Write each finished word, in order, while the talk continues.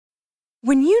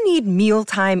When you need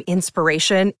mealtime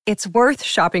inspiration, it's worth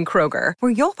shopping Kroger,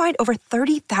 where you'll find over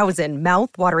 30,000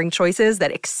 mouth-watering choices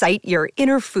that excite your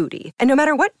inner foodie. And no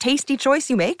matter what tasty choice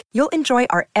you make, you'll enjoy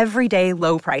our everyday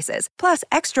low prices, plus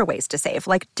extra ways to save,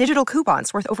 like digital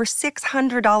coupons worth over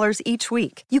 $600 each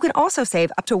week. You can also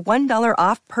save up to $1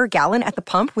 off per gallon at the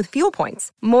pump with fuel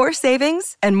points. More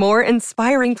savings and more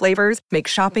inspiring flavors make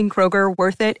shopping Kroger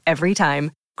worth it every time.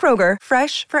 Kroger,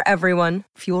 fresh for everyone.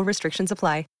 Fuel restrictions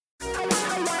apply.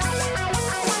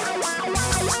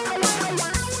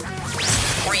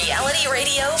 Reality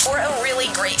radio for a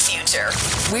really great future.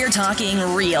 We're talking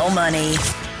real money.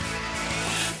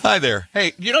 Hi there.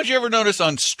 Hey, did you ever notice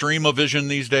on Stream-O-Vision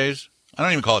these days? I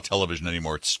don't even call it television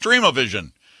anymore. It's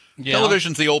Stream-O-Vision. Yeah.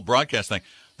 Television's the old broadcast thing.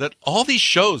 That all these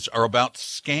shows are about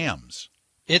scams.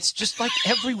 It's just like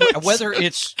everywhere, whether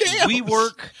it's scams.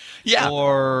 WeWork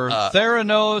or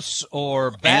Theranos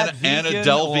or Bad Vegan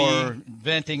or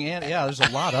Venting Anna. Yeah, there's a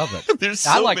lot of it. There's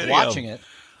so I like many watching it.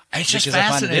 It's just fascinating.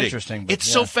 I find it interesting. It's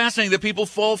so fascinating that people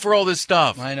fall for all this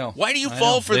stuff. I know. Why do you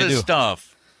fall for this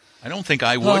stuff? I don't think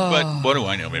I would, but what do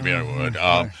I know? Maybe I would.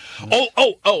 I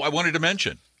wanted to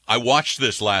mention. I watched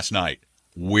this last night.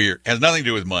 Weird. Has nothing to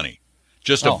do with money.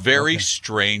 Just a very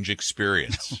strange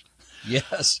experience.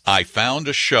 Yes. I found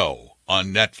a show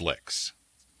on Netflix.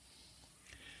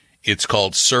 It's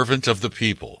called Servant of the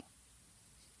People.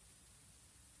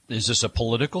 Is this a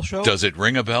political show? Does it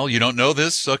ring a bell? You don't know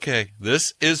this? Okay.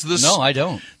 This is the... No, I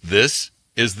don't. This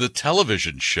is the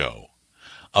television show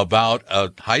about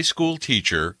a high school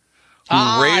teacher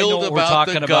who railed about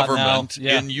the government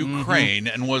in Ukraine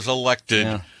and was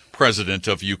elected president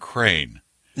of Ukraine.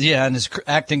 Yeah, and his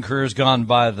acting career has gone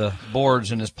by the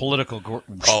boards and his political...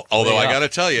 Although I got to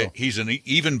tell you, he's an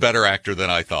even better actor than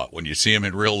I thought. When you see him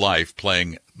in real life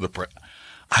playing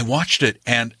I watched it,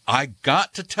 and I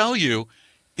got to tell you,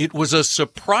 it was a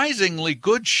surprisingly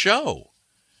good show.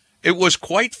 It was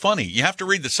quite funny. You have to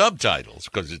read the subtitles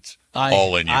because it's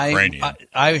all in Ukrainian.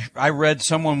 I read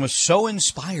someone was so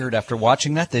inspired after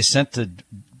watching that, they sent the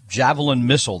Javelin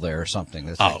missile there or something.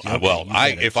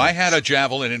 If I had a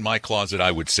Javelin in my closet, I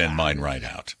would send mine right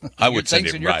out. I would send it right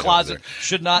out. Things in your closet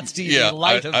should not see the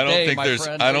light of day, my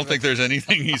friend. I don't think there's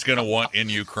anything he's going to want in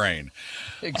Ukraine.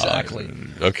 Exactly.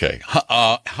 Okay.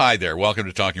 Hi there. Welcome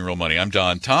to Talking Real Money. I'm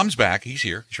Don. Tom's back. He's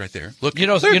here. He's right there. Look. You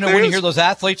know when you hear those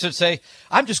athletes that say,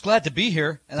 "I'm just glad to be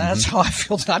here," and that's how I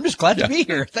feel. I'm just glad to be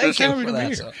here. Thank you for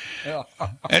that.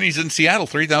 And he's in Seattle,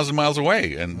 3,000 miles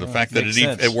away, and the fact that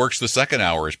it works the second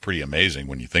hour is pretty amazing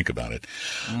when you think about it.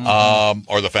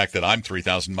 Or the fact that I'm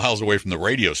 3,000 miles away from the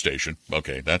radio station.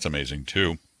 Okay, that's amazing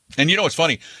too. And you know what's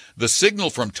funny? The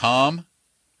signal from Tom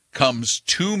comes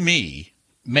to me.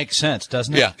 Makes sense,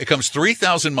 doesn't it? Yeah, it comes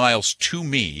 3,000 miles to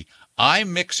me. I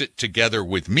mix it together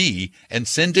with me and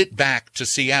send it back to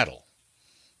Seattle.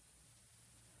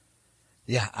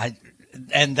 Yeah,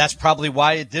 and that's probably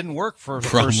why it didn't work for the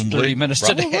first 30 minutes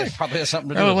today. It probably has something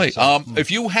to do with it.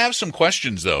 If you have some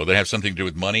questions, though, that have something to do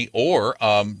with money, or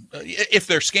if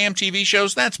they're scam TV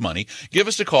shows, that's money, give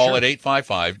us a call at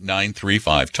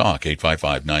 855-935-TALK,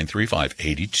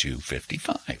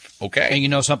 855-935-8255. Okay? And you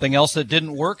know something else that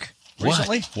didn't work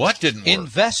recently? What didn't work?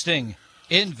 Investing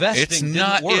it's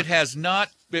not. Didn't work. It has not.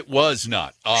 It was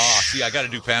not. See, I got to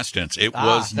do past tense. It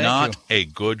was not a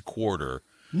good quarter.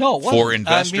 No, it wasn't. For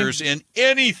investors in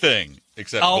anything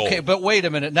except gold. Okay, but wait a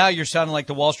minute. Now you're sounding like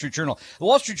the Wall Street Journal. The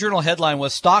Wall Street Journal headline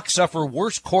was "Stocks suffer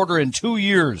worst quarter in 2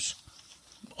 years."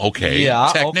 Okay,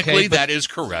 technically that is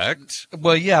correct.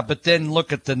 Well, yeah, but then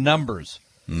look at the numbers.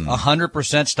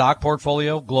 100% stock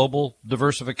portfolio, global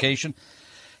diversification.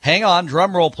 Hang on,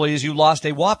 drum roll, please. You lost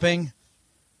a whopping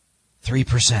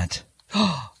 3%.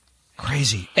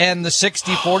 Crazy. And the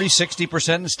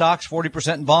 60% in stocks,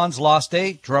 40% in bonds lost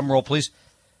a, drum roll, please,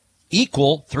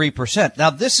 equal 3%.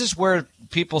 Now, this is where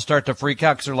people start to freak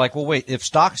out because they're like, well, wait, if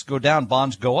stocks go down,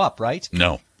 bonds go up, right?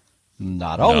 No.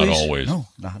 Not always. Not always. No,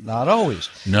 not always.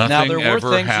 Nothing now, there ever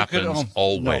were things happens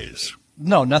always.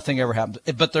 No, nothing ever happens.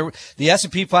 But the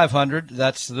S&P 500,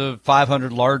 that's the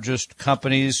 500 largest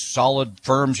companies, solid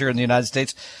firms here in the United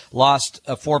States, lost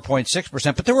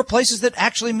 4.6%. But there were places that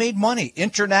actually made money,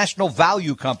 international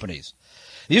value companies.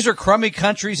 These are crummy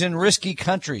countries in risky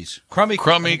countries. Crummy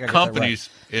companies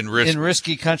in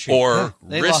risky countries. Or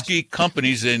risky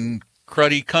companies in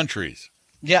cruddy countries.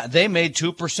 Yeah, they made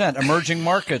 2%. Emerging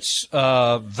markets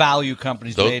value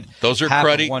companies made those are half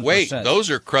cruddy. of 1%. Wait,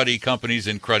 those are cruddy companies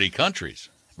in cruddy countries.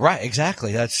 Right,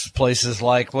 exactly. That's places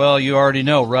like, well, you already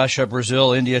know, Russia,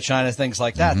 Brazil, India, China, things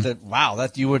like that.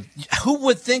 Who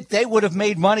would think they would have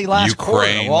made money last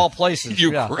quarter of all places?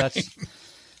 Ukraine. Yeah,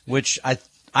 which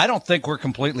I don't think we're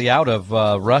completely out of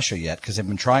Russia yet because they've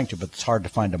been trying to, but it's hard to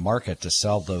find a market to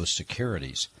sell those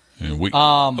securities.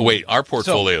 Our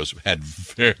portfolios had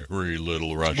very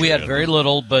little Russia. We had very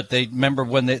little, but remember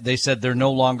when they said they're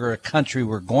no longer a country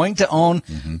we're going to own,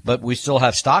 but we still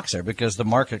have stocks there because the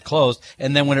market closed.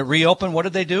 And then when it reopened, what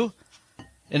did they do?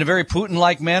 In a very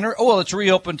Putin-like manner, it's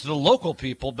reopened to the local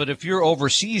people, but if you're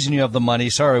overseas and you have the money,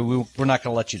 sorry, we're not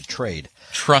going to let you trade.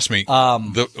 Trust me,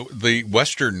 the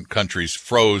Western countries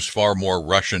froze far more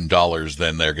Russian dollars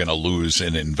than they're going to lose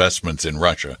in investments in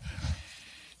Russia.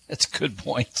 That's a good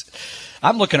point.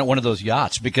 I'm looking at one of those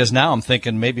yachts because now I'm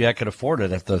thinking maybe I could afford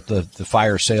it at the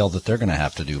fire sale that they're going to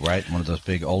have to do, right? One of those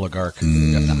big oligarch.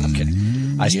 No, I'm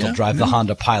kidding. I still drive the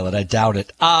Honda Pilot. I doubt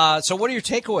it. So what are your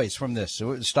takeaways from this?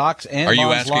 Stocks and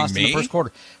bonds lost in the first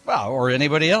quarter. Well, or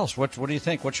anybody else. What do you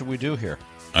think? What should we do here?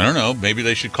 I don't know. Maybe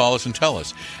they should call us and tell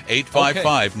us.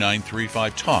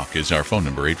 855-935-TALK is our phone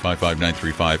number,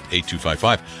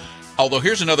 855-935-8255. Although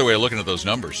here's another way of looking at those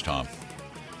numbers, Tom.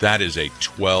 That is a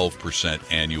 12%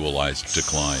 annualized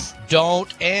decline. Don't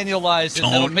annualize it.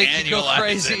 That'll make you go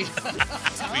crazy.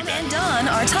 Tom and Don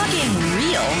are talking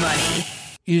real money.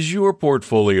 Is your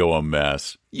portfolio a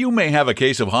mess? You may have a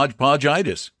case of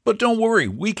hodgepodgeitis, but don't worry,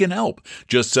 we can help.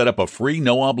 Just set up a free,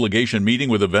 no-obligation meeting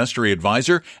with a Vestory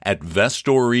advisor at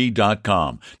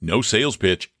Vestory.com. No sales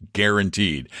pitch,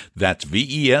 guaranteed. That's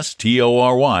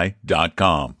Vestory.com.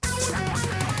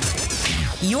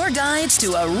 Your guides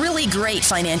to a really great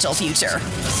financial future.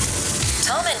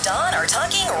 Tom and Don are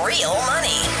talking real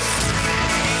money.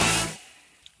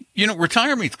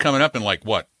 Retirement's coming up in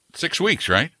 6 weeks,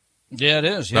 right? Yeah, it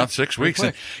is. About 6 weeks.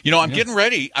 And, I'm getting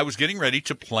ready. I was getting ready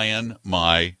to plan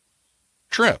my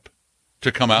trip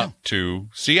to come out to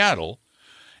Seattle.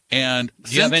 And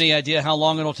do you have any idea how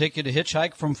long it'll take you to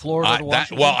hitchhike from Florida to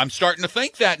Washington? I'm starting to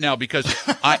think that now because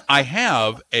I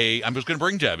was going to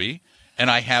bring Debbie. And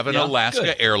I have an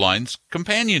Alaska Airlines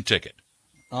companion ticket.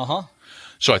 Uh-huh.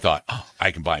 So I thought,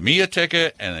 I can buy me a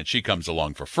ticket, and then she comes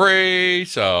along for free,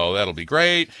 so that'll be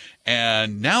great.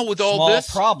 And now with all this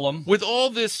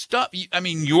stuff,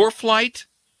 your flight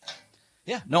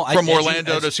from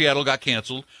Orlando to Seattle got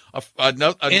canceled.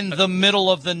 In the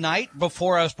middle of the night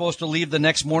before I was supposed to leave the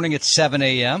next morning at 7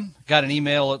 a.m. Got an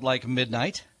email at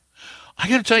midnight. I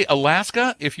got to tell you,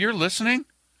 Alaska, if you're listening,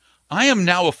 I am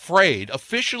now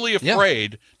officially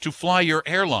afraid to fly your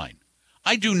airline.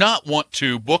 I do not want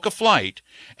to book a flight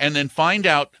and then find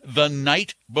out the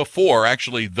night before,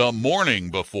 actually the morning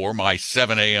before my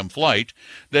 7 a.m. flight,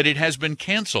 that it has been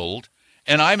canceled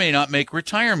and I may not make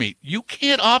retirement. You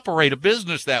can't operate a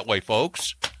business that way,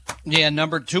 folks. Yeah,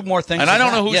 two more things. And I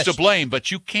don't know who's to blame, but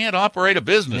you can't operate a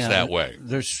business that way.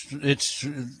 There's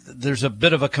a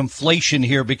bit of a conflation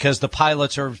here because the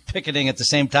pilots are picketing at the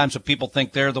same time, so people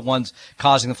think they're the ones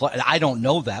causing the flight. I don't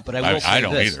know that, but I will say this. I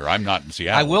don't either. I'm not in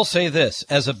Seattle. I will say this.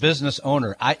 As a business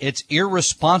owner, it's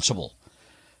irresponsible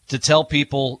to tell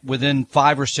people within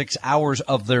 5 or 6 hours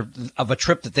of a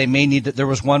trip that they may need. That there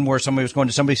was one where somebody was going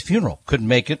to somebody's funeral, couldn't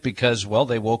make it because,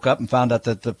 they woke up and found out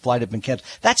that the flight had been canceled.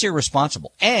 That's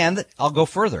irresponsible. And I'll go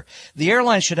further. The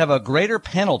airline should have a greater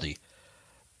penalty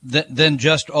than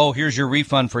just, here's your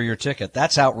refund for your ticket.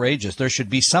 That's outrageous. There should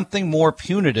be something more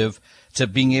punitive to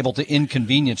being able to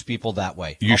inconvenience people that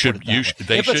way.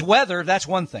 If it's weather, that's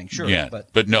one thing, sure. Yeah,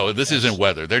 but no, this isn't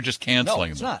weather. They're just canceling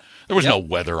them. It's not. There was no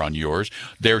weather on yours.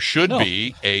 There should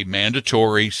be a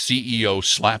mandatory CEO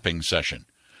slapping session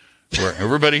where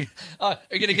everybody.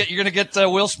 You're gonna get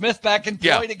Will Smith back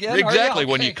employed again. Exactly.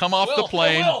 When you come off the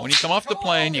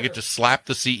plane, you get to slap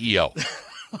the CEO.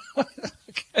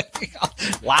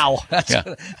 Wow,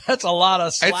 that's a lot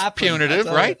of slapping. It's punitive,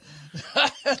 right?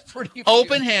 That's pretty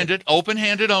open-handed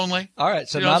only. All right,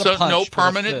 so not a punch, no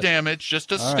permanent damage,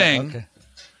 just a sting. Right, okay.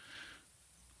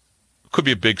 Could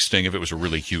be a big sting if it was a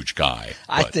really huge guy.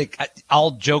 I think,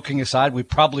 all joking aside, we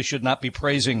probably should not be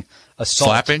praising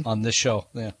assault on this show.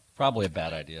 Yeah, probably a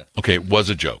bad idea. Okay, it was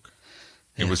a joke.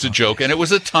 It was a joke, and it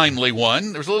was a timely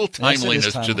one. There was a little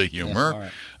timeliness to the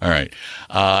humor. All right.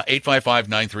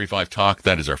 855-935-TALK.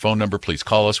 That is our phone number. Please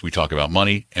call us. We talk about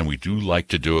money, and we do like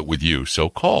to do it with you. So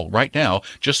call right now,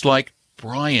 just like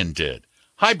Brian did.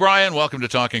 Hi, Brian. Welcome to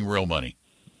Talking Real Money.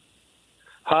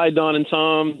 Hi, Don and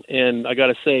Tom. And I got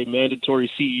to say,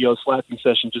 mandatory CEO slapping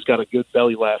session just got a good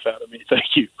belly laugh out of me.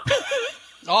 Thank you.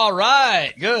 All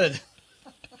right. Good.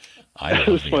 That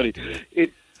was funny.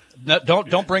 No,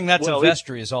 don't bring that to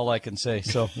Vestory is all I can say.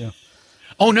 So, yeah.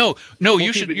 Oh, no.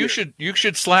 You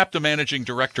should slap the managing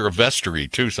director of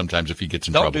Vestory, too, sometimes if he gets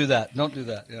in trouble. Don't do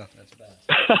that. Yeah, that's bad.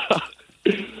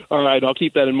 All right, I'll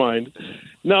keep that in mind.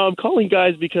 No, I'm calling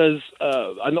guys because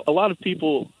I know a lot of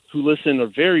people who listen are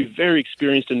very, very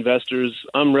experienced investors.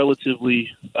 I'm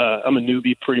relatively, I'm a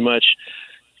newbie pretty much.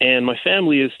 And my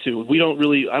family is too.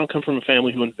 I don't come from a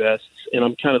family who invests, and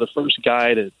I'm kind of the first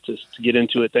guy to get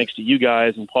into it, thanks to you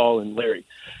guys and Paul and Larry.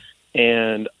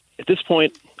 And at this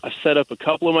point, I've set up a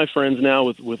couple of my friends now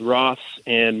with Roths,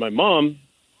 and my mom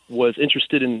was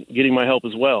interested in getting my help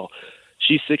as well.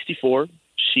 She's 64.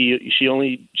 She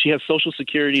has Social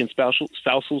Security and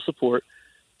spousal support,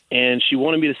 and she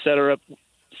wanted me to set her up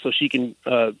so she can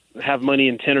have money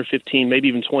in 10 or 15, maybe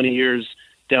even 20 years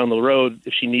down the road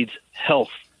if she needs health,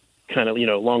 kind of,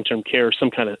 long-term care, some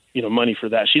kind of, money for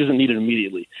that. She doesn't need it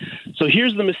immediately. So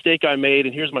here's the mistake I made,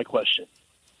 and here's my question.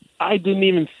 I didn't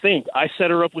even think. I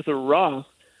set her up with a Roth,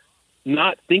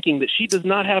 not thinking that she does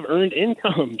not have earned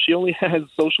income. She only has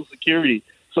Social Security.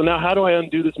 So now how do I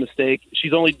undo this mistake?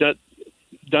 She's only done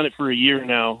it for a year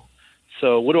now.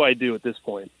 So what do I do at this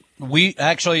point?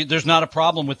 There's not a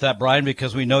problem with that, Brian,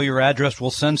 because we know your address.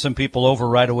 We'll send some people over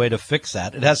right away to fix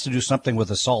that. It has to do something with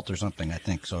assault or something, I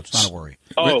think, so it's not a worry.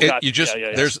 Oh,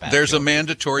 gotcha. There's a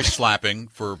mandatory slapping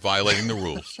for violating the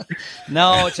rules.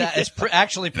 No, it's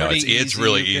actually pretty easy. It's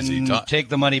really easy. You can take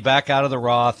the money back out of the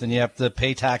Roth, and you have to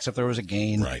pay tax if there was a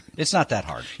gain. Right. It's not that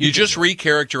hard. You just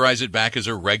recharacterize it back as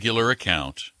a regular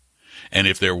account, and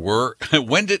if there were,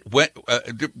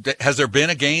 has there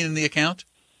been a gain in the account?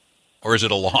 Or is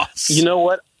it a loss? You know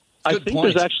what? I Good think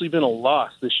point. there's actually been a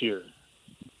loss this year.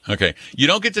 Okay. You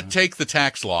don't get to take the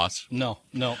tax loss. No.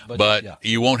 But yeah.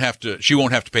 you won't have to. She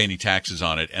won't have to pay any taxes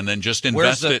on it, and then just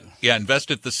invest it. Yeah,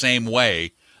 invest it the same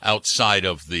way outside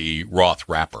of the Roth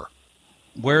wrapper.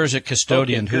 Where is it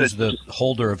custodian? Okay, Who's the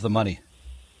holder of the money?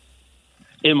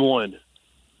 M1.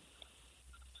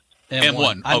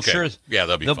 M1. I'm okay. sure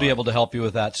they'll be able to help you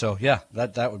with that. So yeah,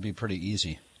 that would be pretty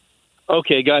easy.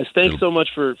 Okay, guys, thanks so much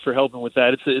for helping with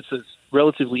that. It's a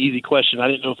relatively easy question. I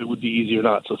didn't know if it would be easy or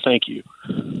not, so thank you.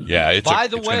 Yeah, it's going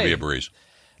to be a breeze.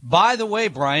 By the way,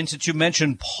 Brian, since you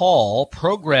mentioned Paul,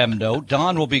 program note,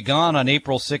 Don will be gone on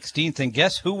April 16th, and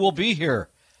guess who will be here?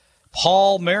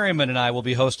 Paul Merriman and I will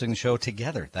be hosting the show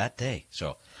together that day.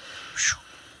 So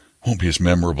won't be as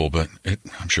memorable, but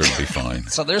I'm sure it'll be fine.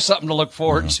 So there's something to look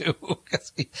forward to,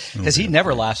 because he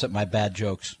never laughs at my bad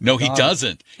jokes. No, he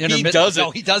doesn't. He doesn't. No,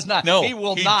 he does not. No, he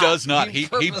will not. He does not.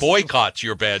 He boycotts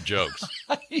your bad jokes.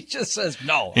 He just says,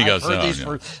 no. I've heard these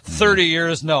for 30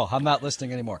 years. No, I'm not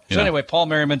listening anymore. So anyway, Paul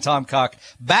Merriman, Tom Cock,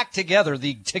 back together,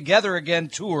 the Together Again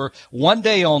tour, one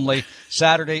day only,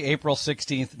 Saturday, April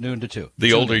 16th, noon to 2.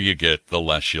 The older you get, the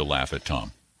less you laugh at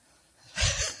Tom.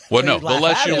 Well, no, the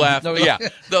less you laugh. No,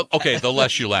 the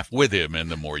less you laugh with him,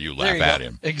 and the more you laugh at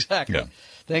him. Exactly. Yeah.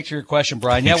 Thanks for your question,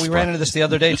 Brian. Yeah, we ran into this the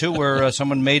other day, too, where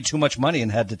someone made too much money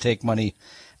and had to take money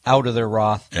out of their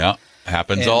Roth. Yeah,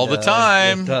 happens all the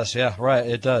time. It does, yeah, right,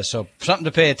 it does. So something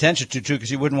to pay attention to, too,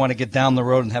 because you wouldn't want to get down the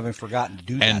road and having forgotten to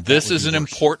do that. And this is an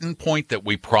important point that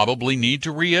we probably need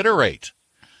to reiterate.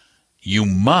 You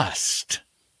must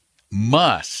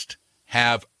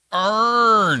have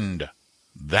earned.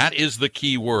 That is the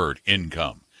key word,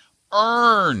 income.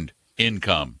 Earned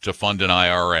income to fund an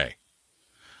IRA.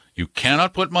 You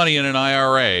cannot put money in an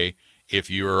IRA if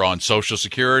you're on Social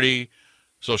Security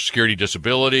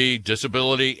disability,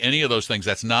 any of those things.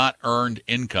 That's not earned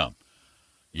income.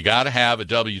 You got to have a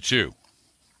W-2.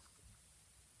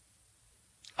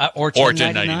 Or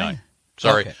 1099?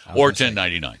 Sorry, okay, or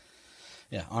 1099.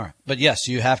 Yeah, all right. But yes,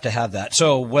 you have to have that.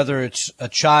 So whether it's a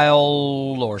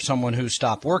child or someone who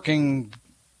stopped working,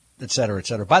 et cetera, et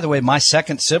cetera. By the way, my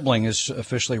second sibling is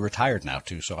officially retired now,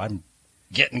 too, so I'm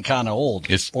getting kind of old.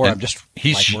 I'm just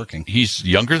working. He's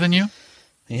younger than you?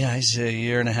 Yeah, he's a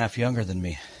year and a half younger than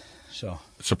me. So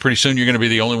pretty soon you're going to be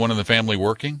the only one in the family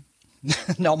working?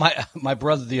 No, my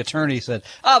brother, the attorney, said,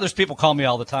 there's people call me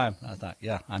all the time. I thought,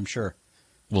 yeah, I'm sure.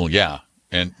 Well, yeah.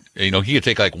 And, he could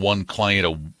take like one client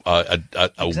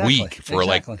a week for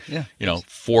 4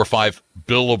 or 5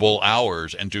 billable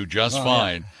hours and do just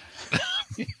fine.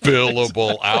 Yeah.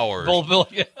 Billable hours.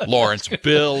 Lawrence,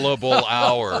 billable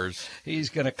hours. He's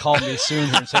going to call me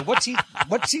soon and say, what's he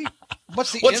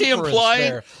implying?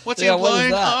 There? What's he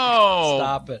implying? Oh,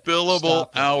 stop it. Billable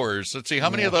hours. Let's see. How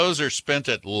many of those are spent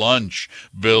at lunch?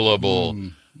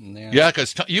 Billable. Yeah,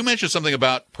 because you mentioned something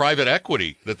about private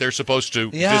equity that they're supposed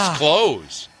to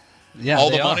disclose. Yeah,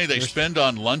 all the money they spend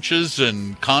on lunches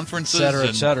and conferences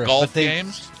et cetera. Golf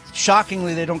games.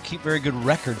 Shockingly, they don't keep very good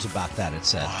records about that, it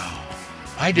said. Wow.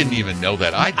 I didn't even know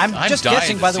that. I'm just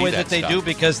guessing, by the way, that they stuff. do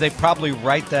because they probably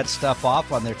write that stuff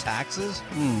off on their taxes.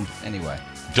 Anyway.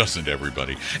 Doesn't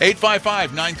everybody?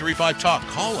 855-935-TALK.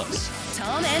 Call us.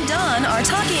 Tom and Don are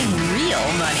talking real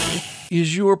money.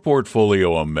 Is your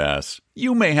portfolio a mess?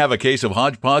 You may have a case of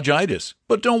hodgepodgeitis,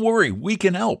 but don't worry, we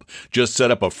can help. Just set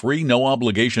up a free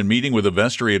no-obligation meeting with a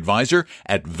Vestory advisor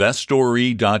at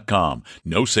Vestory.com.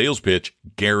 No sales pitch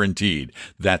guaranteed.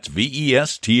 That's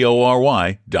Vestory.com.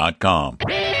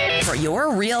 For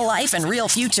your real life and real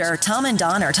future, Tom and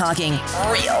Don are talking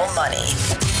real money.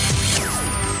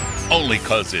 Only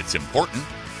 'cause it's important.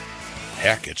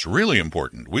 Heck, it's really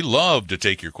important. We love to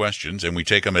take your questions, and we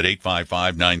take them at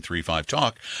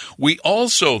 855-935-TALK. We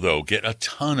also, though, get a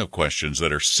ton of questions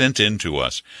that are sent in to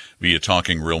us via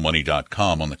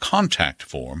TalkingRealMoney.com on the contact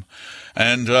form.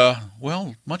 And,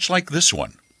 well, much like this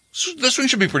one. This one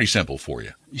should be pretty simple for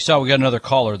you. You saw we got another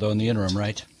caller, though, in the interim,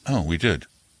 right? Oh, we did.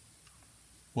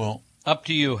 Well, up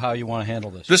to you how you want to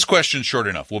handle this. This question's short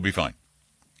enough. We'll be fine.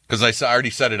 Because I already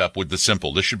set it up with the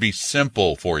simple. This should be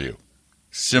simple for you.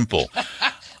 Simple.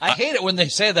 I hate it when they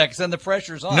say that because then the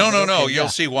pressure's on. No. You'll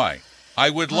see why. I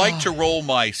would like to roll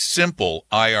my simple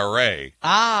IRA.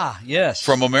 Yes.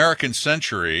 From American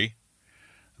Century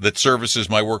that services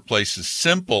my workplace's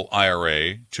simple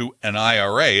IRA to an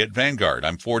IRA at Vanguard.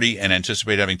 I'm 40 and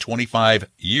anticipate having 25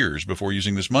 years before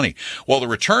using this money. While the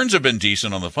returns have been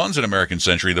decent on the funds at American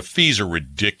Century, the fees are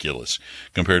ridiculous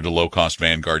compared to low-cost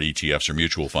Vanguard ETFs or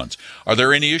mutual funds. Are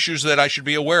there any issues that I should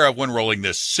be aware of when rolling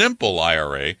this simple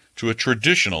IRA to a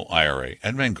traditional IRA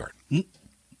at Vanguard?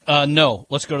 No.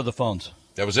 Let's go to the phones.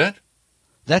 That was it?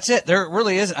 That's it. There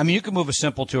really is. I mean, you can move a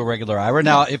simple to a regular IRA.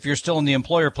 Now, if you're still in the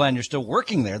employer plan, you're still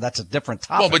working there. That's a different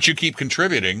topic. Well, but you keep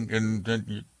contributing,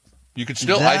 and you could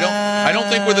still. I don't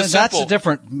think with a simple. That's a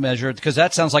different measure because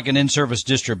that sounds like an in-service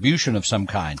distribution of some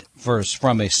kind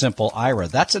from a simple IRA.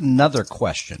 That's another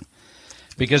question,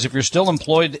 because if you're still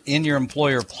employed in your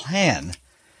employer plan,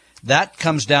 that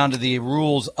comes down to the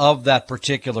rules of that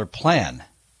particular plan.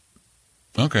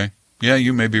 Okay. Yeah,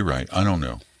 you may be right. I don't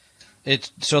know.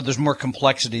 So there's more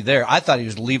complexity there. I thought he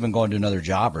was leaving, going to another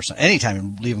job or something. Anytime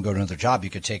you leave and go to another job, you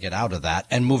could take it out of that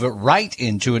and move it right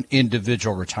into an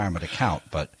individual retirement account.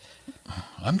 But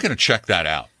I'm going to check that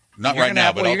out. Not right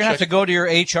now, but you're going to have to go to your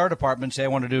HR department and say, I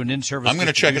want to do an in-service. I'm going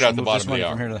to check it out at the bottom of the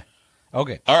hour.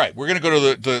 Okay. All right. We're going to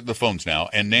go to the phones now.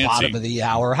 And Nancy. Bottom of the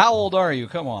hour. How old are you?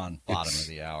 Come on. Bottom of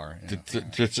the hour.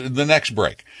 It's the next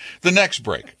break. The next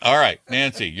break. All right.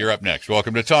 Nancy, you're up next.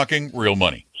 Welcome to Talking Real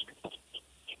Money.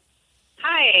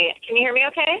 Hi, can you hear me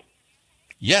okay?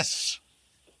 Yes.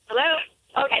 Hello?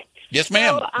 Okay. Yes,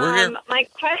 ma'am. We're here. My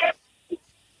question,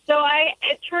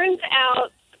 it turns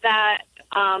out that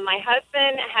my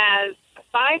husband has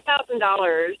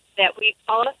 $5,000 that we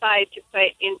qualified to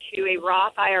put into a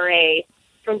Roth IRA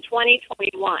from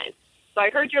 2021. So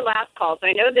I heard your last call. So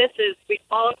I know we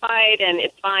qualified and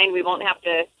it's fine. We won't have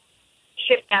to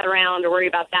shift that around or worry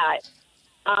about that.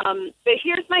 But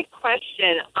here's my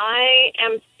question. I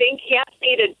am thinking, he asked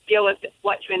me to deal with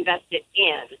what to invest it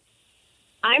in.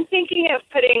 I'm thinking of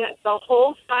putting the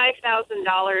whole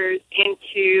 $5,000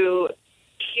 into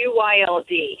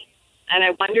QYLD, and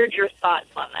I wondered your thoughts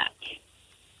on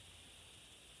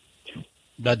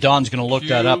that. Don's going to look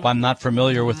that up. I'm not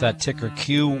familiar with that ticker,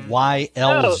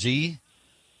 QYLZ.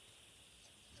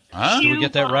 Huh? Did we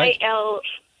get that right?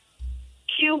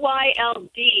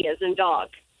 QYLD as in dog.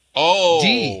 Oh.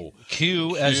 D.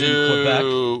 Q as in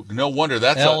Quebec. No wonder.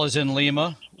 That's L as in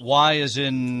Lima. Y as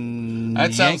in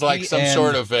That sounds Yankee, like some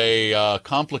sort of a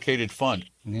complicated fund.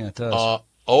 Yeah, it does.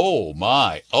 Oh,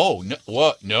 my. Oh, no,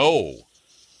 what? No.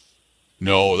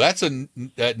 No, that's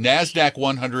that NASDAQ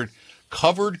 100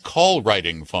 covered call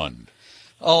writing fund.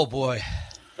 Oh, boy.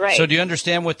 Right. So do you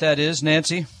understand what that is,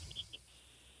 Nancy?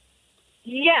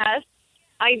 Yes,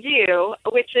 I do,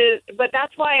 but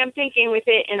that's why I'm thinking with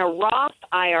it in a Roth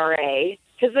IRA,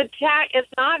 because it's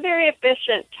not very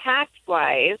efficient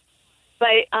tax-wise,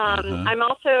 but I'm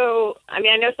also, I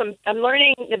know I'm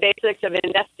learning the basics of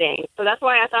investing, so that's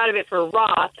why I thought of it for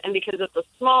Roth, and because it's a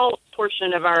small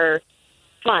portion of our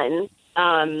funds,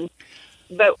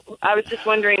 but I was just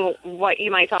wondering what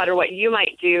you might thought or what you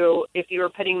might do if you were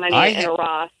putting money in a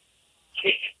Roth.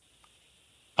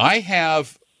 I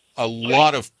have a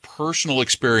lot of personal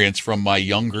experience from my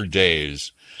younger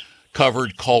days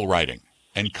covered call writing.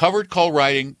 And covered call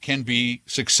writing can be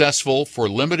successful for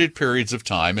limited periods of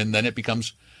time, and then it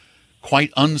becomes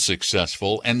quite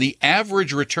unsuccessful. And the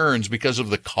average returns, because of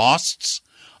the costs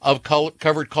of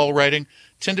covered call writing,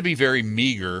 tend to be very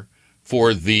meager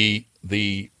for the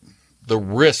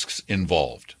risks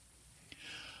involved.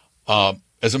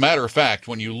 As a matter of fact,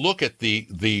 when you look at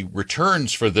the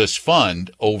returns for this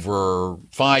fund over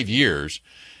 5 years,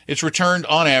 it's returned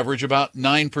on average about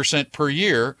 9% per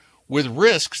year, with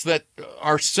risks that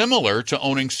are similar to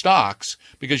owning stocks,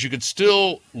 because you could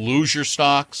still lose your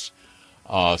stocks.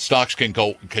 Stocks can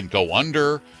go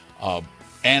under.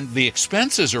 And the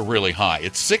expenses are really high.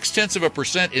 It's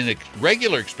 0.6% in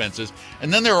regular expenses,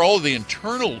 and then there are all the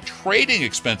internal trading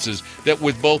expenses that,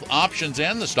 with both options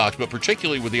and the stocks, but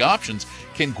particularly with the options,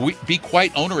 can be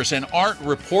quite onerous and aren't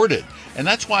reported. And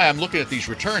that's why I'm looking at these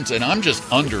returns, and I'm just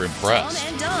underimpressed.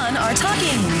 Don and Don are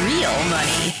talking real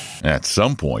money. At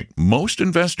some point, most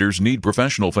investors need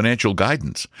professional financial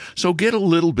guidance. So get a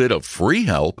little bit of free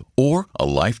help or a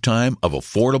lifetime of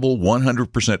affordable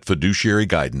 100% fiduciary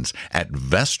guidance at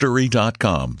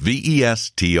Vestory.com,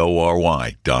 Vestory.com.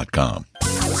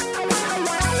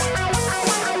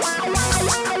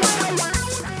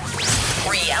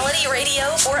 Reality radio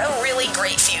for a really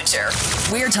great future.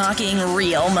 We're talking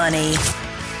real money.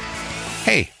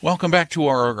 Hey, welcome back to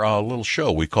our little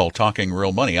show we call Talking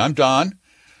Real Money. I'm Don.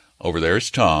 Over there is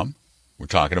Tom. We're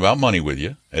talking about money with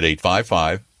you at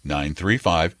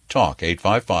 855-935-TALK,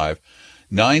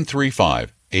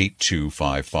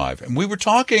 855-935-8255. And we were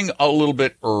talking a little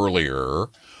bit earlier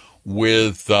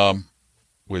with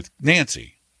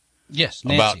Nancy. Yes,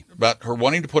 Nancy. About her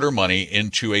wanting to put her money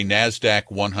into a NASDAQ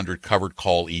 100 covered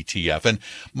call ETF. And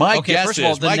my guess first is... of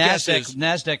all, the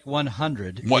NASDAQ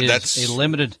 100 is a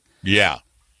limited... Yeah.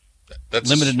 That's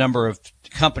limited number of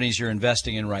companies you're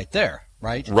investing in right there.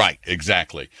 Right? Right,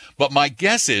 exactly. But my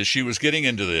guess is she was getting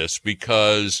into this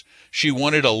because she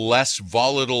wanted a less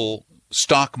volatile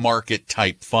stock market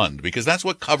type fund, because that's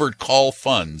what covered call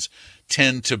funds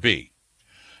tend to be.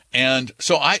 And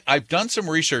so I've done some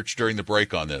research during the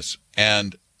break on this,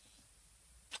 and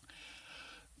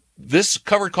this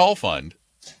covered call fund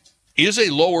is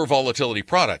a lower volatility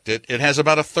product. It has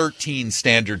about a 13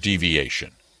 standard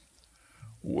deviation,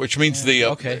 which means the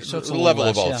level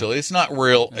of volatility. Yeah. It's not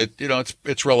real.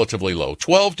 It's relatively low,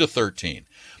 12 to 13.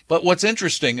 But what's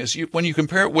interesting is when you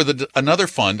compare it with another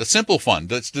fund, a simple fund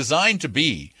that's designed to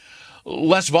be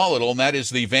less volatile, and that is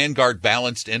the Vanguard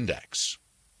Balanced Index.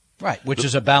 Right, which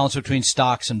is a balance between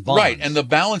stocks and bonds. Right, and the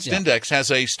Balanced Index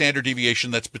has a standard deviation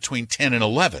that's between 10 and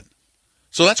 11.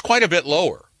 So that's quite a bit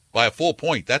lower. By a full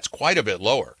point, that's quite a bit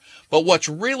lower. But what's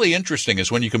really interesting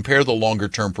is when you compare the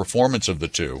longer-term performance of the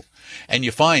two, and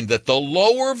you find that the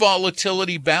lower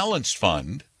volatility balanced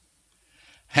fund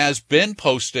has been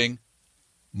posting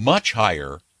much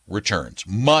higher returns.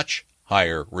 Like,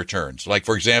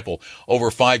 for example,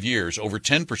 over 5 years, over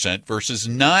 10% versus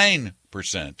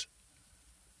 9%.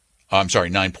 I'm sorry,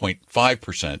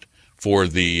 9.5% for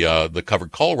the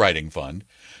covered call writing fund.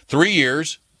 3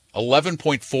 years,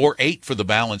 11.48 for the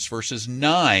balance versus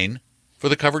 9 for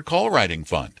the covered call writing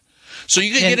fund. So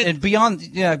you can get it. And beyond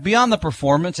the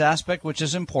performance aspect, which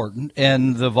is important,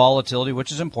 and the volatility,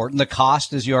 which is important, the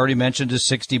cost, as you already mentioned, is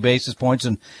 60 basis points.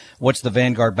 And what's the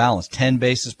Vanguard balance? 10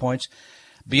 basis points.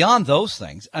 Beyond those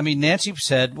things, I mean, Nancy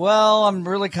said, well, I'm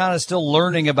really kind of still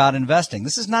learning about investing.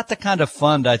 This is not the kind of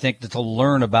fund, I think, to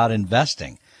learn about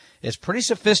investing. It's pretty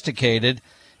sophisticated.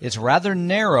 It's rather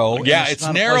narrow. Yeah, it's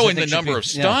narrow in the number of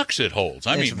stocks it holds.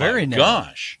 I mean, very narrow.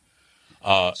 Gosh.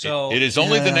 It is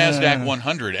only the NASDAQ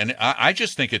 100, and I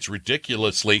just think it's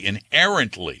ridiculously,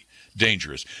 inherently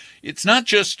dangerous. It's not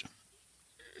just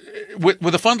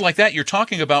with a fund like that. You're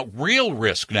talking about real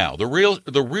risk now, the real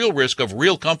risk of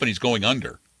real companies going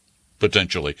under,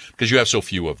 potentially, because you have so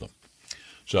few of them.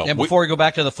 So, and before we go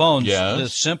back to the phones, the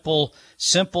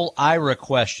simple IRA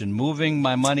question, moving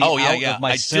my money out of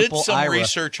my simple IRA. I did some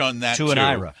research on that, to an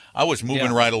IRA. I was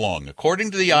moving right along.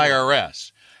 According to the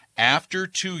IRS, after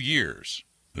 2 years,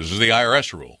 this is the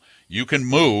IRS rule, you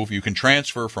can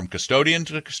transfer from custodian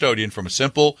to custodian, from a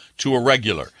simple to a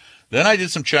regular. Then I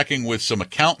did some checking with some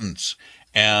accountants,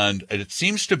 and it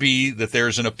seems to be that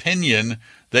there's an opinion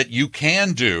that you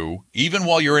can do, even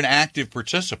while you're an active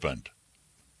participant.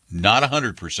 Not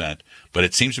 100%, but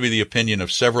it seems to be the opinion of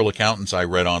several accountants I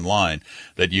read online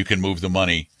that you can move the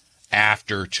money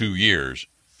after 2 years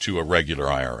to a regular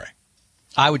IRA.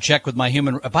 I would check with my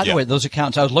human. By the way, those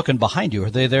accountants, I was looking behind you. Are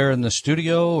they there in the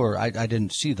studio, or I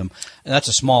didn't see them? And that's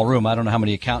a small room. I don't know how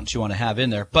many accountants you want to have in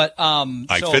there, but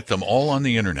I fit them all on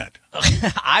the internet.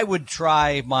 I would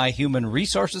try my human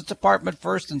resources department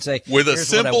first and say, with a here's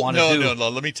simple. What I want to do. No.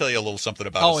 Let me tell you a little something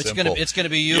about. It's gonna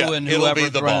be you and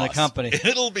whoever's running the company.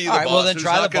 It'll be the all right, boss. Well, then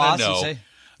try the boss and say.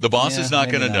 The boss is not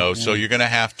going to know, so you're going to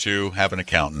have an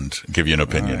accountant give you an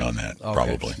opinion on that,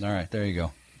 probably. All right, there you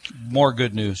go. More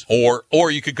good news.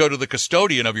 Or you could go to the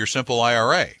custodian of your simple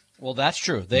IRA. Well, that's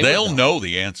true. They'll know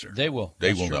the answer. They will.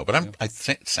 They will know. But I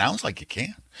think it sounds like you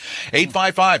can.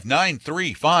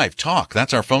 855-935-TALK.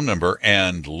 That's our phone number.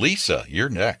 And Lisa, you're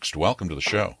next. Welcome to the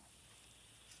show.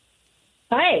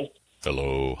 Hi.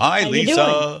 Hello. Hi, How Lisa. You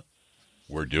doing?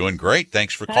 We're doing great.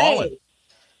 Thanks for calling.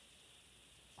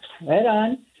 Right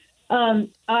on.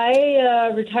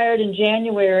 I retired in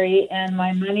January, and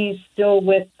my money's still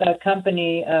with a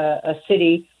company, a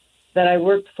city that I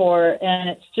worked for, and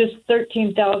it's just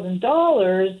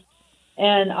 $13,000.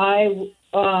 And I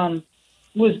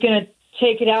was going to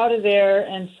take it out of there,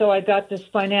 and so I got this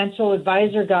financial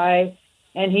advisor guy,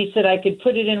 and he said I could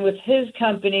put it in with his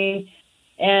company,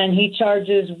 and he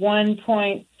charges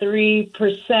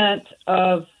 1.3%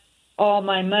 of all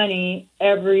my money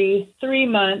every 3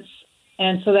 months,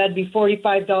 and so that'd be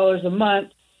 $45 a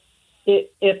month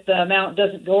if the amount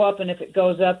doesn't go up, and if it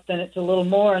goes up, then it's a little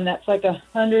more, and that's like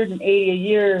 $180 a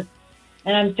year.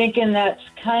 And I'm thinking that's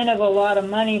kind of a lot of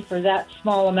money for that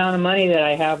small amount of money that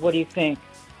I have. What do you think?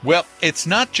 Well, it's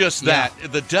not just that.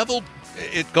 The devil,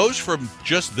 it goes from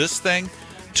just this thing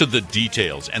to the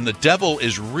details, and the devil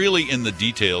is really in the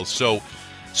details. So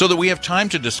that we have time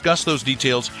to discuss those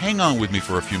details, hang on with me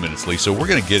for a few minutes, Lisa. We're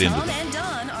going to get into Tom and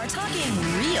Don are talking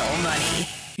real money.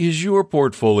 Is your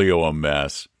portfolio a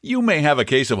mess? You may have a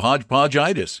case of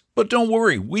hodgepodgeitis, but don't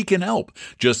worry, we can help.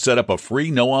 Just set up a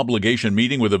free no-obligation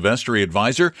meeting with a Vestory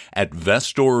advisor at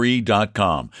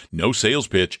Vestory.com. No sales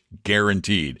pitch,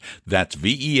 guaranteed. That's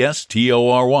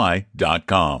Vestory.com.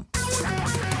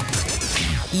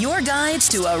 Your guides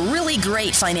to a really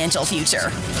great financial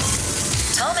future.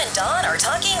 Tom and Don are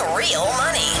talking real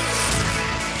money.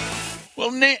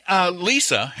 Well,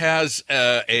 Lisa has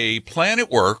a plan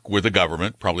at work with the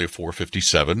government, probably a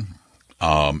 457,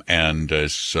 and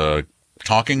is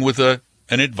talking with an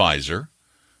advisor.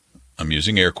 I'm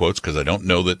using air quotes because I don't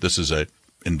know that this is an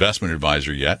investment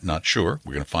advisor yet. Not sure.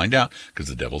 We're going to find out because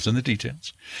the devil's in the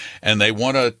details. And they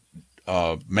want to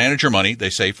manage your money, they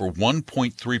say, for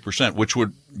 1.3%, which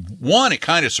would, it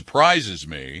kind of surprises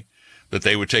me that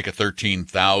they would take a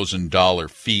 $13,000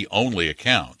 fee-only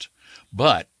account.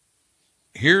 But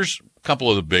here's a couple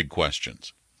of the big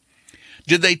questions.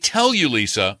 Did they tell you,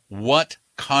 Lisa, what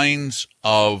kinds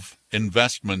of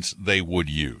investments they would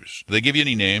use? Did they give you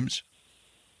any names?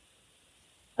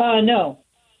 No.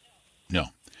 No.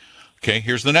 Okay,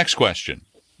 here's the next question.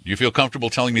 Do you feel comfortable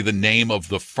telling me the name of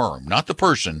the firm? Not the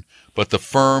person, but the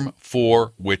firm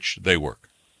for which they work.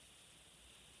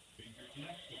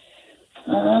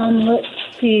 Let's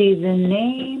see. The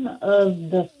name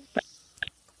of the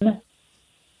firm.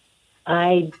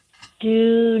 I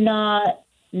do not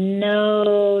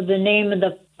know the name of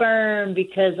the firm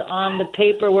because on the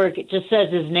paperwork it just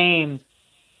says his name.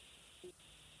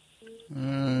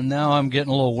 Now I'm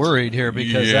getting a little worried here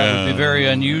because that would be very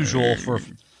unusual for...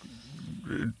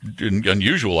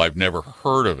 Unusual. I've never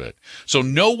heard of it. So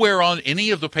nowhere on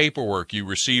any of the paperwork you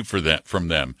received from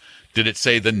them did it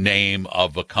say the name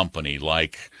of a company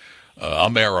like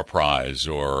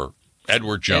Ameriprise or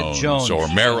Edward Jones or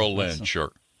Merrill Lynch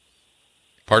or...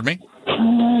 Pardon me?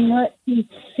 Let me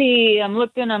see. I'm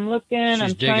looking. I'm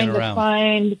trying to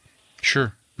find...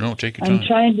 Sure. No, take your time. I'm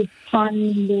trying to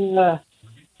find...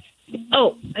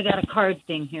 I got a card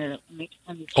thing here. Let me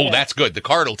check. That's good. The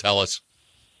card will tell us.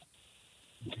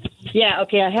 Yeah,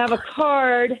 okay. I have a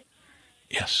card.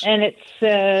 Yes. And it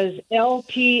says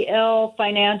LPL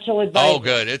Financial Advisor. Oh,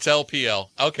 good. It's LPL.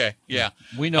 Okay, yeah.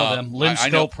 We know them.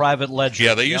 Linsco Private Ledger.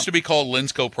 Yeah, they used to be called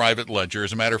Linsco Private Ledger.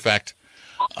 As a matter of fact,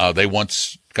 they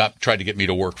once tried to get me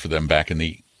to work for them back in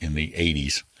the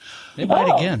 80s. They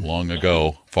might again. Long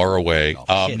ago, far away.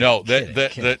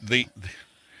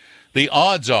 The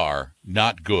odds are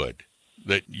not good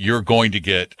that you're going to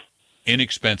get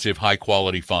inexpensive,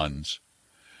 high-quality funds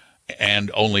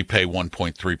and only pay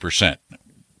 1.3%.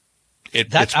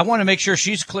 I want to make sure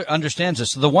she's clear, understands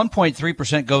this. So the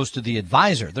 1.3% goes to the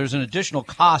advisor. There's an additional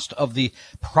cost of the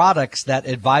products that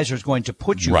advisor is going to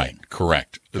put you in. Right,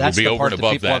 correct. That's It'll be the over part and that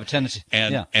above people that. have a tendency.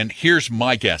 And here's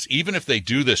my guess. Even if they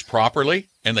do this properly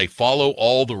and they follow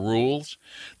all the rules,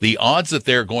 the odds that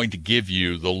they're going to give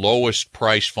you the lowest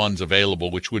price funds available,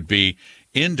 which would be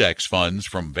index funds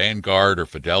from Vanguard or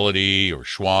Fidelity or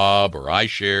Schwab or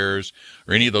iShares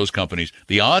or any of those companies,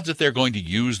 the odds that they're going to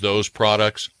use those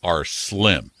products are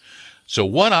slim. So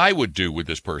what I would do with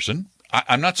this person,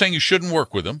 I'm not saying you shouldn't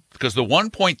work with them, because the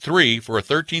 1.3 for a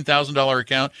 $13,000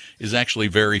 account is actually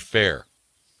very fair.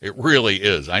 It really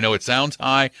is. I know it sounds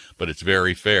high, but it's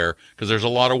very fair because there's a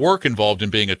lot of work involved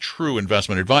in being a true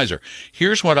investment advisor.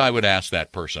 Here's what I would ask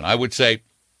that person. I would say,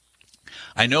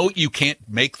 I know you can't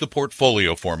make the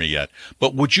portfolio for me yet,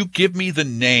 but would you give me the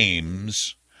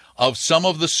names of some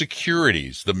of the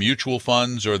securities, the mutual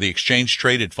funds or the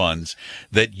exchange-traded funds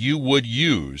that you would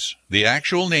use, the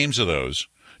actual names of those?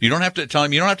 You don't have to tell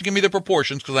me, you don't have to give me the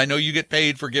proportions because I know you get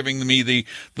paid for giving me the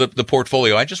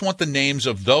portfolio. I just want the names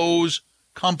of those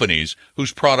companies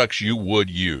whose products you would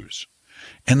use.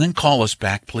 And then call us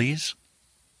back, please.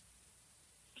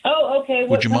 Oh, okay. What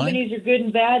Would you mind? companies are good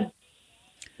and bad?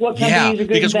 What companies are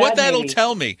good because and bad? what that'll maybe?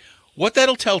 tell me, what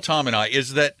that'll tell Tom and I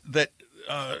is that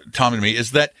Tom and me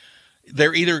is that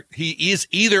he is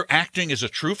either acting as a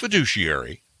true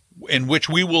fiduciary, in which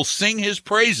we will sing his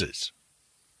praises.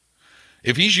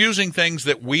 If he's using things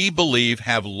that we believe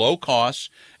have low costs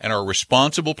and are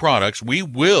responsible products, we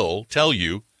will tell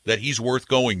you that he's worth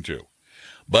going to.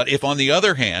 But if, on the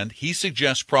other hand, he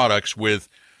suggests products with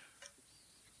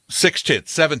 0.6,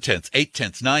 0.7, 0.8,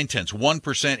 0.9,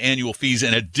 1% annual fees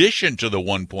in addition to the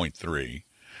 1.3,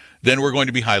 then we're going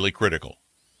to be highly critical.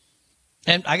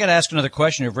 And I got to ask another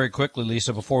question here very quickly,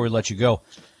 Lisa, before we let you go.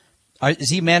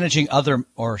 Is he managing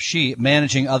she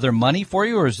managing other money for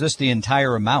you, or is this the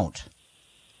entire amount?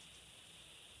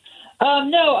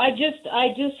 No, I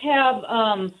just have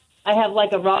I have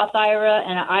like a Roth IRA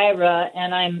and an IRA,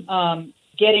 and I'm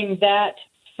getting that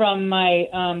from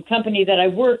my company that I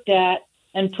worked at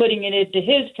and putting it into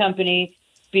his company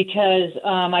because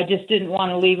I just didn't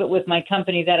want to leave it with my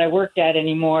company that I worked at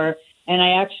anymore. And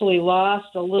I actually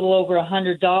lost a little over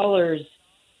 $100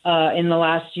 in the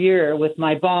last year with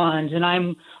my bonds, and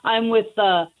I'm with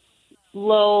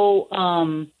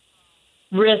low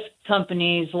risk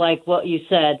companies like what you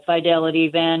said, Fidelity,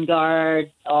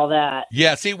 Vanguard, all that.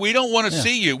 Yeah, see, we don't want to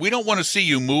see you. We don't want to see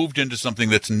you moved into something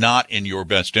that's not in your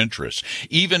best interest,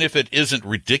 even if it isn't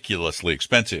ridiculously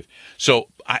expensive. So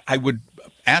I would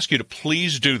ask you to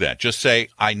please do that. Just say,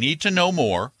 I need to know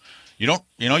more. You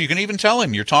can even tell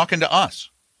him you're talking to us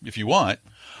if you want.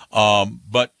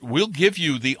 But we'll give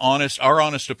you our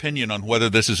honest opinion on whether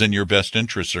this is in your best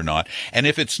interest or not. And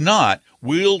if it's not,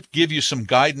 we'll give you some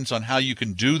guidance on how you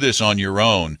can do this on your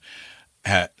own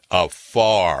at a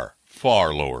far,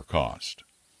 far lower cost.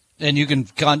 And you can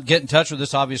get in touch with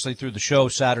us, obviously, through the show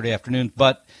Saturday afternoon,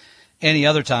 but any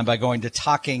other time by going to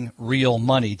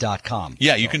talkingrealmoney.com.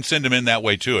 Yeah, you can send them in that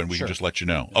way, too, and we can just let you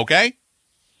know. Okay?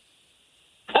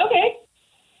 Okay.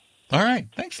 All right.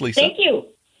 Thanks, Lisa. Thank you.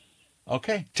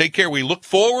 Okay. Take care. We look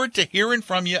forward to hearing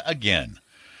from you again.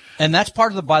 And that's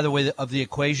part of by the way, of the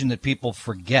equation that people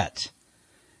forget.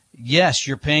 Yes,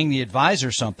 you're paying the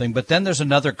advisor something, but then there's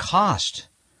another cost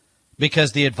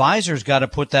because the advisor's got to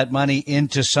put that money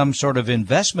into some sort of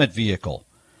investment vehicle.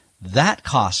 That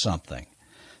costs something.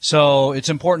 So it's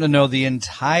important to know the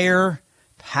entire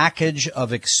package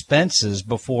of expenses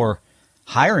before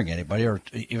hiring anybody, or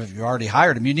if you already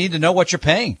hired them. You need to know what you're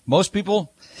paying. Most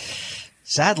people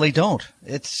sadly don't.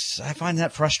 I find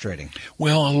that frustrating.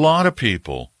 Well, a lot of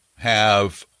people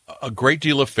have a great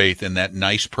deal of faith in that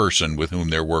nice person with whom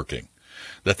they're working,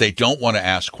 that they don't want to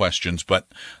ask questions, but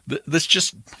this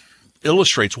just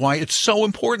illustrates why it's so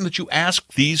important that you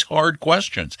ask these hard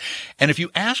questions. And if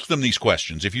you ask them these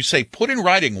questions, if you say, put in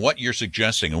writing what you're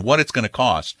suggesting and what it's going to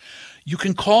cost, you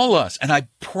can call us, and I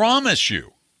promise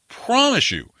you,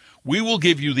 we will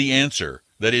give you the answer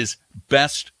that is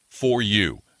best for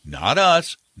you. Not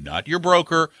us, not your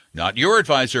broker, not your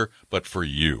advisor, but for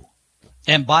you.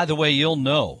 And by the way, you'll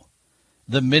know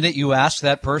the minute you ask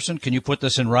that person, can you put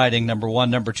this in writing, number one?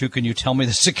 Number two, can you tell me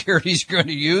the securities you're going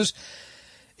to use?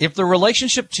 If the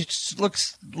relationship just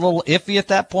looks a little iffy at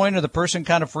that point, or the person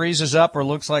kind of freezes up or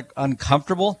looks like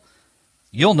uncomfortable,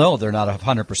 you'll know they're not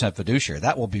 100% fiduciary.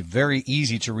 That will be very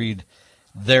easy to read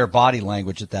their body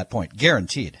language at that point.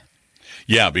 Guaranteed.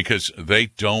 Yeah, because they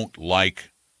don't like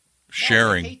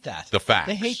sharing the facts.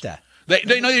 They hate that.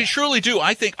 They surely do.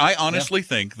 I honestly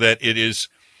think that it is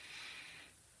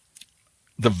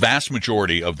the vast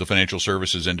majority of the financial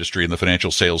services industry and the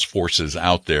financial sales forces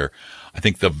out there. I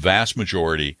think the vast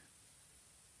majority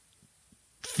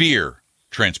fear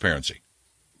transparency.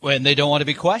 When they don't want to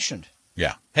be questioned.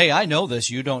 Yeah. Hey, I know this.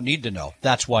 You don't need to know.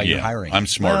 That's why you're hiring. I'm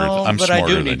smarter. But I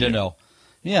do need to know.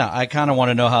 Yeah, I kind of want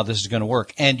to know how this is going to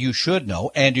work. And you should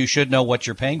know. And you should know what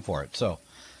you're paying for it. So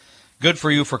good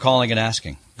for you for calling and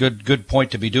asking. Good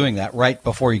point to be doing that right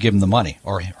before you give them the money.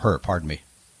 Or her, pardon me.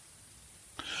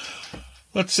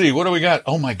 Let's see. What do we got?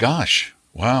 Oh, my gosh.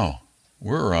 Wow.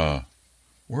 We're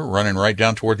running right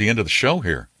down toward the end of the show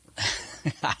here.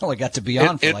 I only got to be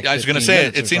on for like 15 minutes. I was going to say,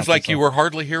 it seems like you were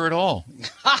hardly here at all.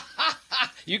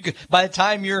 You could, by the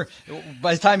time you're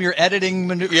editing,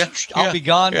 I'll be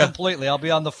gone completely. I'll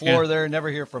be on the floor there and never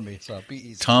hear from me. So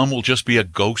be easy. Tom will just be a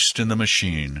ghost in the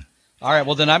machine. All right.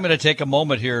 Well, then I'm going to take a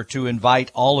moment here to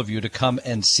invite all of you to come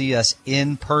and see us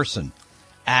in person,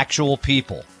 actual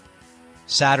people.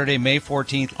 Saturday, May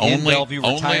 14th in Bellevue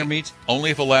Retire Meet.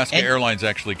 Only if Alaska Airlines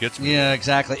actually gets me. Yeah,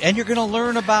 exactly. And you're going to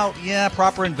learn about,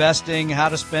 proper investing, how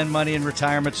to spend money in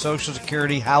retirement, Social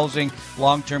Security, housing,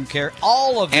 long-term care,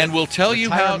 all of it. And we'll tell you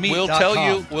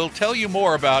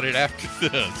more about it after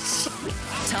this.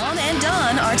 Tom and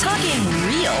Don are talking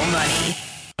real money.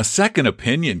 A second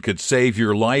opinion could save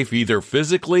your life either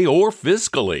physically or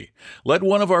fiscally. Let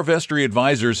one of our Vestory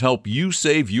advisors help you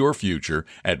save your future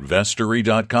at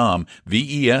Vestory.com,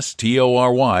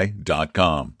 Vestory.com.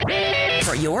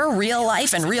 For your real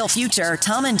life and real future,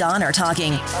 Tom and Don are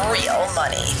talking real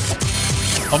money.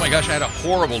 Oh my gosh, I had a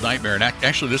horrible nightmare. And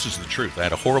actually, this is the truth. I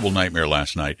had a horrible nightmare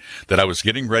last night that I was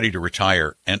getting ready to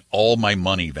retire and all my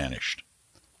money vanished.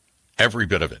 Every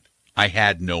bit of it. I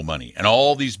had no money and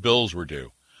all these bills were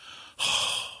due.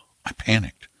 I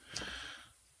panicked.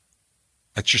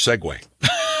 That's your segue.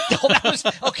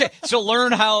 Okay, so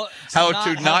learn how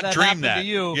to not dream that.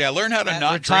 Yeah, learn how to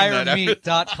not dream that.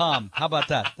 RetireMeet.com. How about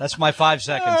that? That's my 5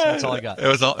 seconds. That's all I got.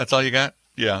 That's all you got?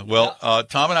 Yeah. Well,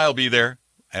 Tom and I will be there,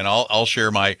 and I'll share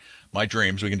my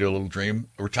dreams. We can do a little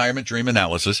retirement dream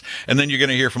analysis. And then you're going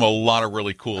to hear from a lot of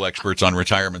really cool experts on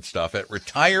retirement stuff at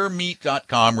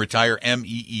RetireMeet.com,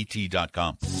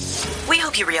 RetireMeet.com. We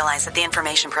hope you realize that the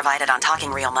information provided on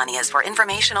Talking Real Money is for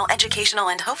informational, educational,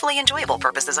 and hopefully enjoyable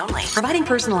purposes only. Providing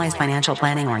personalized financial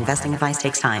planning or investing advice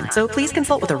takes time, so please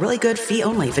consult with a really good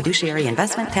fee-only fiduciary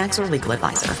investment, tax, or legal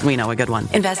advisor. We know a good one.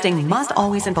 Investing must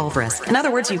always involve risk. In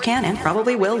other words, you can and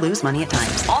probably will lose money at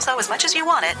times. Also, as much as you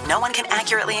want it, no one can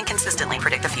accurately and consistently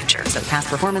predict the future, so past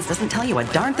performance doesn't tell you a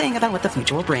darn thing about what the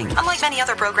future will bring. Unlike many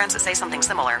other programs that say something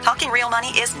similar, Talking Real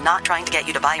Money is not trying to get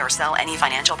you to buy or sell any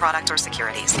financial products or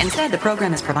securities. Instead, the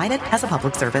program is provided as a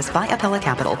public service by Apella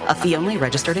Capital, a fee-only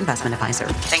registered investment advisor.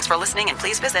 Thanks for listening, and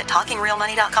please visit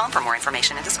TalkingRealMoney.com for more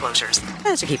information and disclosures.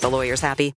 That should keep the lawyers happy.